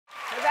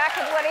We're back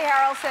with Woody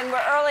Harrelson.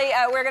 We're early.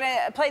 We're going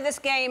to play this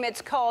game. It's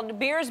called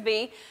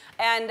Beersbee.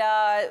 And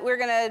we're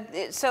going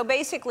to, so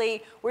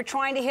basically, we're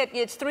trying to hit,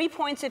 it's 3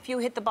 points if you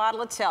hit the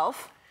bottle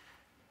itself.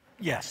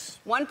 Yes.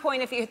 1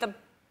 point if you hit the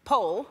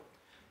pole.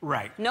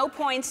 Right. No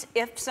points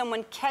if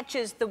someone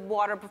catches the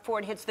water before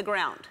it hits the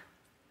ground.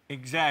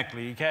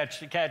 Exactly. You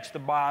catch the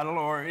bottle,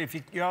 or if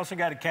you also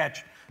got to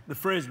catch the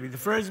frisbee. The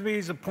frisbee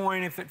is a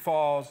point if it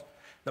falls.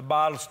 The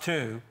bottle's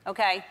 2.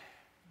 Okay.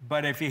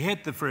 But if you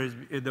hit the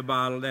frisbee, the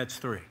bottle, that's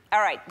 3.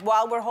 All right.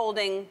 While we're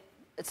holding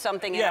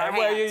something in our hands. Yeah,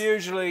 well, you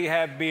usually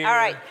have beer. All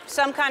right.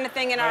 Some kind of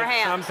thing in our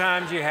hands.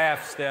 Sometimes you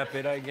half-step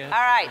it, I guess. All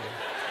right.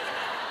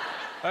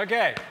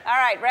 Okay. All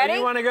right. Ready?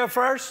 You want to go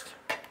first?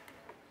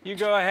 You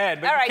go ahead.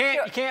 But all right,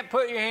 you can't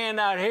put your hand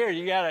out here.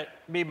 You got to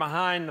be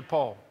behind the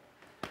pole.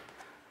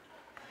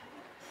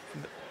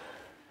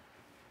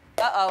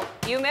 Uh-oh.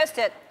 You missed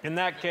it. In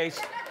that case,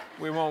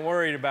 we won't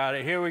worry about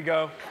it. Here we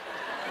go.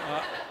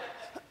 Oh.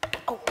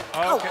 Okay.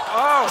 Oh.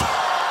 Oh.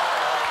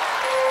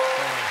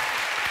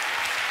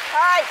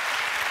 All right.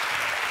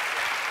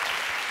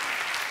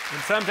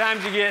 And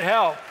sometimes you get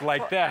help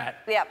like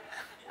that. Yep.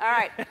 All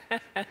right.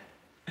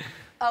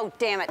 Oh,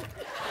 damn it. Sorry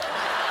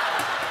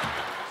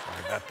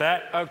about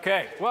that.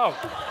 Okay. Whoa.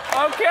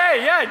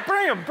 Okay. Yeah.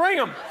 Bring him. Bring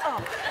him.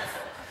 Oh.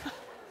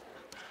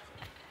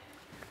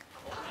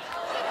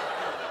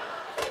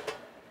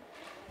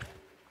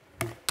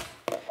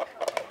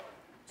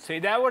 See,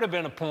 that would have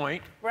been a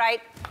point.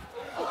 Right.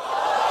 All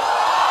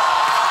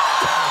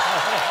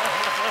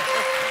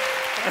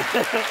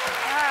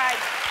right.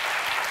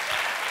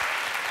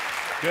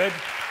 Good.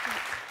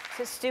 It's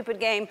a stupid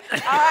game. All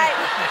right.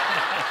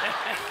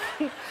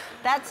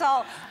 That's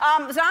all.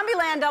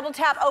 Zombieland Double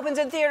Tap opens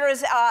in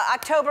theaters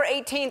October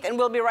 18th, and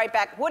we'll be right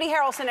back. Woody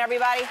Harrelson,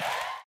 everybody.